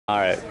All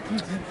right.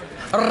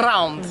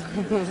 Round.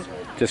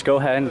 Just go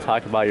ahead and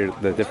talk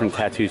about the different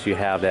tattoos you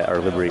have that are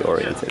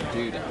liberty-oriented.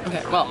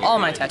 Okay, well, all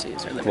my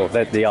tattoos are liberty.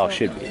 Well, they all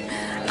should be.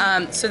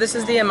 So this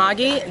is the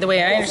Amagi. The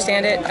way I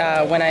understand it,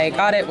 when I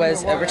got it,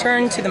 was a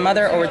return to the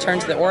mother or return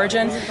to the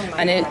origin,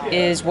 and it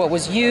is what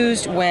was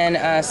used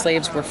when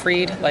slaves were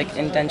freed, like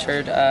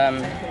indentured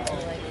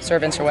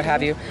servants or what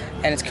have you,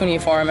 and it's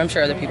cuneiform. I'm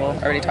sure other people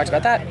already talked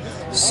about that.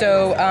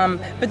 So,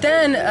 but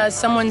then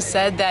someone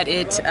said that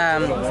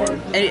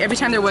every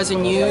time there was a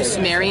new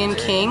Sumerian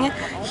king,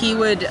 he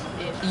would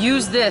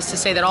use this to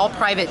say that all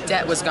private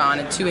debt was gone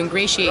and to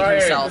ingratiate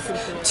himself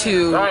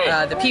to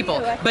the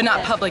people, but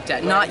not public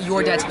debt, not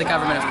your debt to the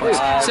government, of course.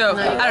 So,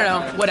 I don't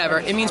know,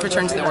 whatever. It means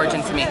return to the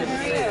origin for me.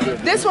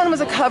 This one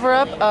was a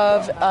cover-up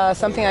of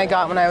something I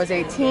got when I was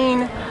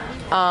 18.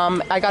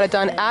 I got it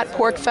done at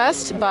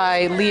PorcFest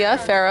by Leah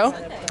Farrow,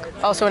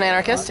 also an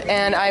anarchist,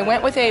 and I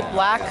went with a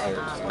black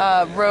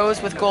rose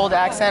with gold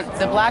accent.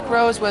 The black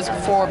rose was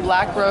for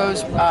Black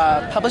Rose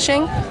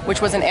Publishing,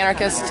 which was an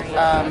anarchist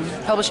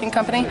publishing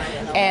company,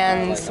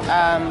 and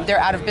they're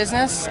out of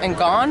business and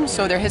gone,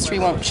 so their history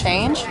won't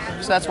change,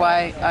 so that's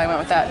why I went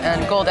with that,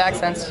 and gold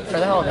accents for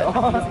the hell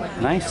of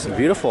it. Nice,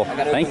 beautiful,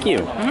 thank you.